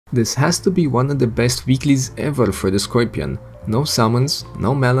This has to be one of the best weeklies ever for the Scorpion. No summons,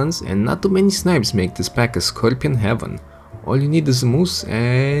 no melons, and not too many snipes make this pack a Scorpion heaven. All you need is a moose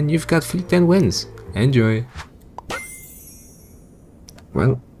and you've got free 10 wins. Enjoy!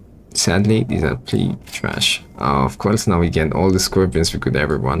 Well, sadly these are pretty trash. Of course now we get all the Scorpions we could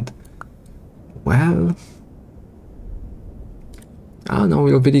ever want. Well, I don't know,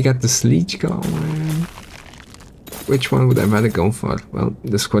 we already got the Sleech going. Which one would I rather go for? Well,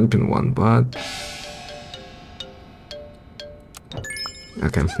 the Scorpion one, but...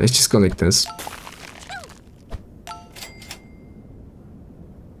 Okay, let's just go like this.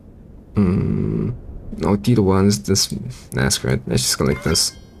 No tier 1s, that's great. Let's just go like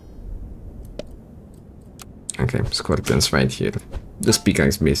this. Okay, Scorpion's right here. This Peacock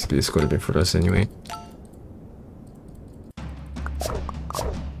is basically a Scorpion for us anyway.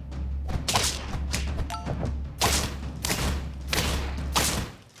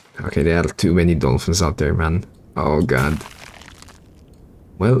 Okay, there are too many dolphins out there, man. Oh god.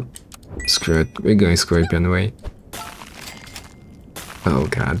 Well, screw it. We're going Scorpion away. Oh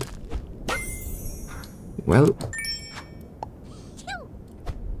god. Well.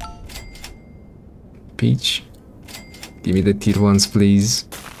 Peach. Give me the tier 1s, please.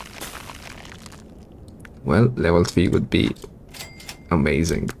 Well, level 3 would be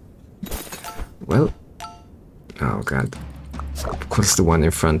amazing. Well. Oh god. Of course the one in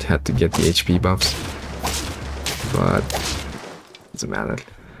front had to get the HP buffs. But doesn't matter.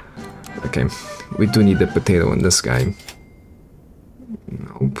 Okay. We do need a potato in this guy.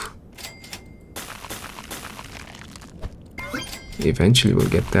 Nope. Eventually we'll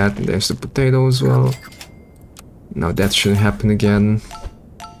get that, and there's the potato as well. Now that shouldn't happen again.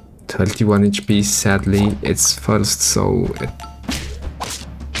 31 HP, sadly. It's first, so...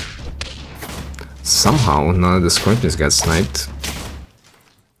 Somehow none of the Scorpions got sniped.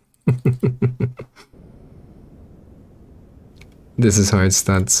 This is how it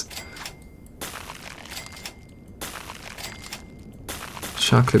starts.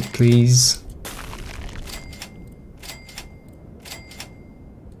 Chocolate, please.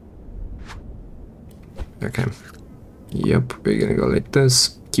 Okay. Yep, we're gonna go like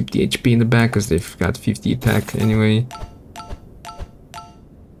this. Keep the HP in the back because they've got 50 attack anyway.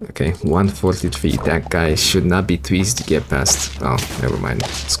 Okay, 143. That guy should not be too easy to get past. Oh, never mind.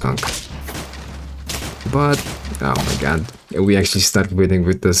 Skunk. But, oh my god. We actually start winning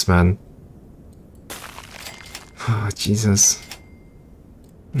with this, man. Oh, Jesus.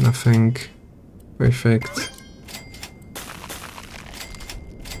 Nothing. Perfect.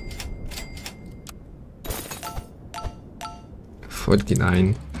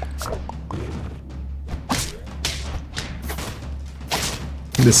 $49.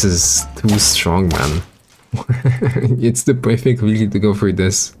 This is too strong, man. It's the perfect weekly to go for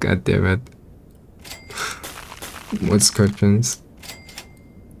this. God damn it. More Scorpions.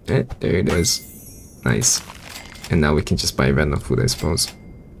 There it is. Nice. And now we can just buy random food, I suppose.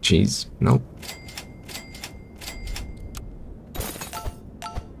 Cheese? No.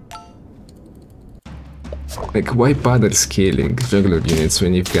 Like, why bother scaling regular units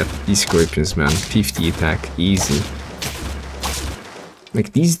when you've got these Scorpions, man? 50 attack, easy.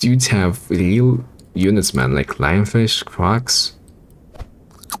 Like, these dudes have real units, man, like lionfish, crocs.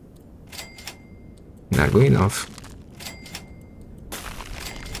 Not good enough.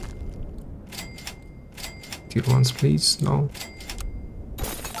 Tier 1s, please? No.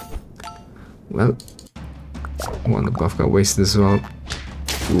 Well, one buff got wasted as well.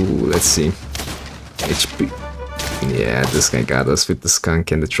 Ooh, let's see. HP. Yeah, this guy got us with the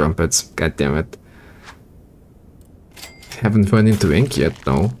skunk and the trumpets. God damn it. Haven't run into ink yet,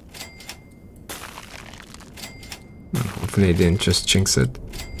 though. Hopefully I didn't just jinx it.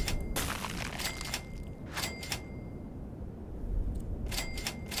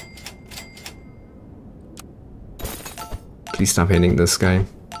 Please stop hitting this guy.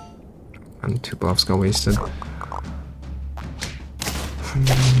 And 2 buffs got wasted.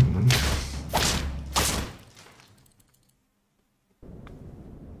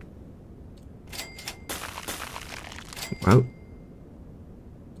 Well.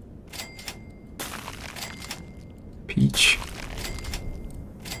 Peach.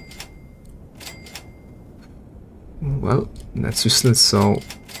 Well, that's useless, so...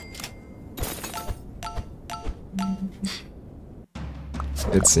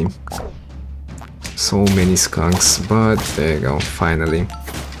 Let's see. So many skunks, but there you go, finally.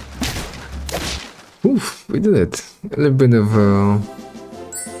 Oof, we did it. A little bit of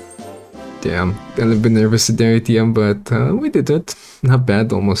damn, a little bit nervous there at the end, but we did it. Not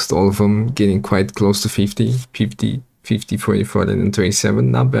bad, almost all of them getting quite close to 50, 50, 44, and then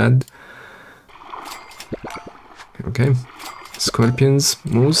 27. Not bad. Okay. Scorpions,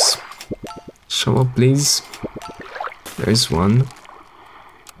 moose. Show up, please. There's one.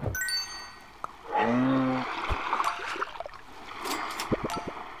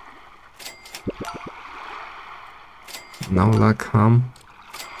 No luck, huh?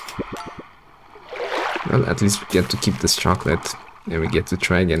 Well, at least we get to keep this chocolate. And we get to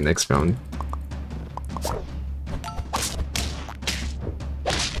try again next round.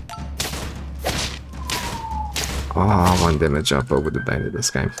 Oh, 1 damage up over the bind of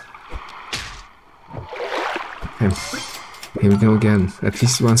this guy. Okay. Here we go again. At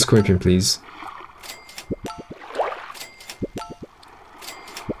least 1 scorpion, please.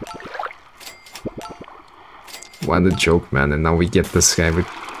 What a joke, man. And now we get this guy with...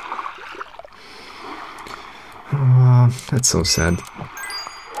 Oh, that's so sad.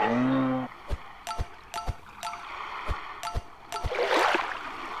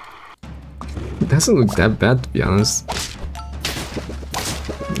 It doesn't look that bad, to be honest.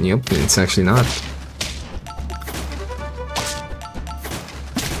 Yep, it's actually not.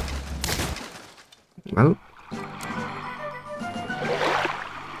 Well...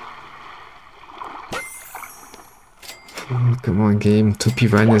 Oh, come on, game. 2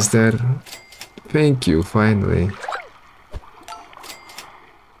 piranhas there. Thank you, finally.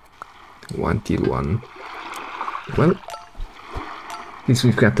 1 till 1. Well, at least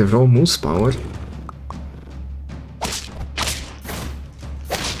we've got the raw moose power.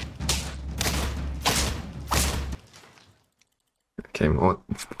 Okay,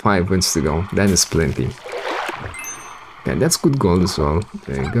 5 wins to go. That is plenty. Yeah, that's good gold as well.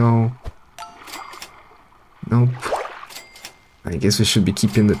 There you go. Nope. I guess we should be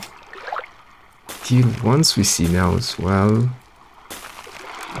keeping the tier 1s we see now as well.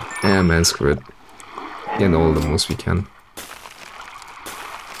 Yeah, man, screw it. Get all the moose we can.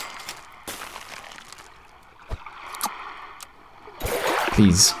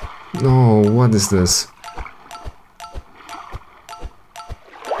 Please. No, what is this?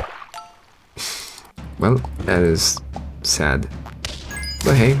 Well, that is sad.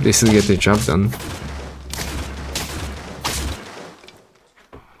 But hey, they still get their job done.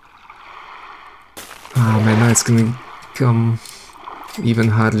 Oh man, now it's gonna become even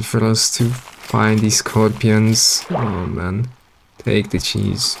harder for us to find these scorpions. Oh man, take the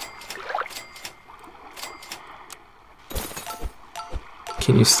cheese.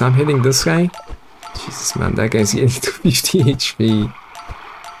 Can you stop hitting this guy? Jesus man, that guy's getting to 50 HP.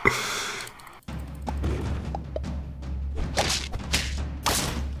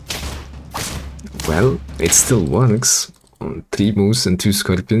 Well, it still works. 3 moose and 2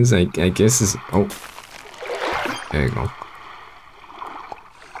 scorpions, I guess is... Oh. There you go.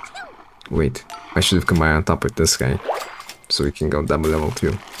 Wait, I should have combined on top with this guy. So we can go double level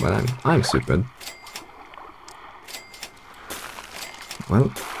 2. But I'm stupid.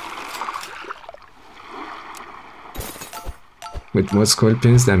 Well. With more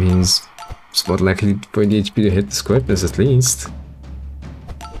scorpions, that means it's more likely for the HP to hit the scorpions at least.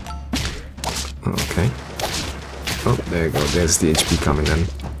 Okay. Oh, there you go. There's the HP coming in.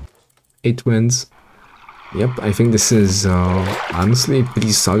 8 wins. Yep, I think this is honestly a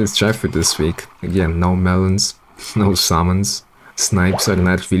pretty solid try for this week. Again, no melons, no summons. Snipes are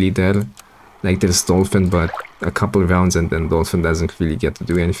not really there. Like there's Dolphin, but a couple rounds and then Dolphin doesn't really get to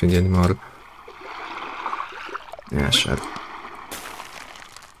do anything anymore. Yeah, sure.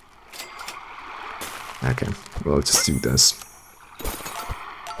 Okay, we'll just do this.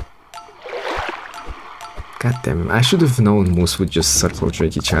 God damn it, I should have known Moose would just circle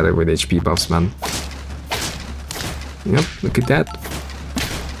trick each other with HP buffs, man. Yep, look at that.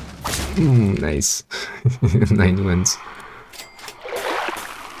 Nice. 9 wins.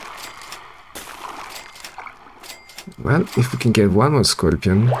 Well, if we can get 1 more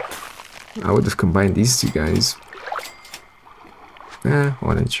Scorpion, I would have combined these 2 guys.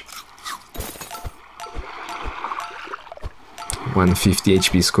 Orange. 150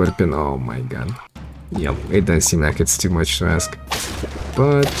 HP Scorpion, oh my god. Yep, it does seem like it's too much to ask.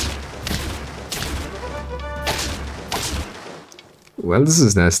 But... well, this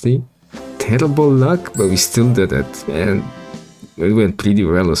is nasty. Terrible luck, but we still did it. And it went pretty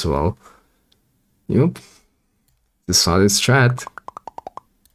well as well. Yep. The solid strat.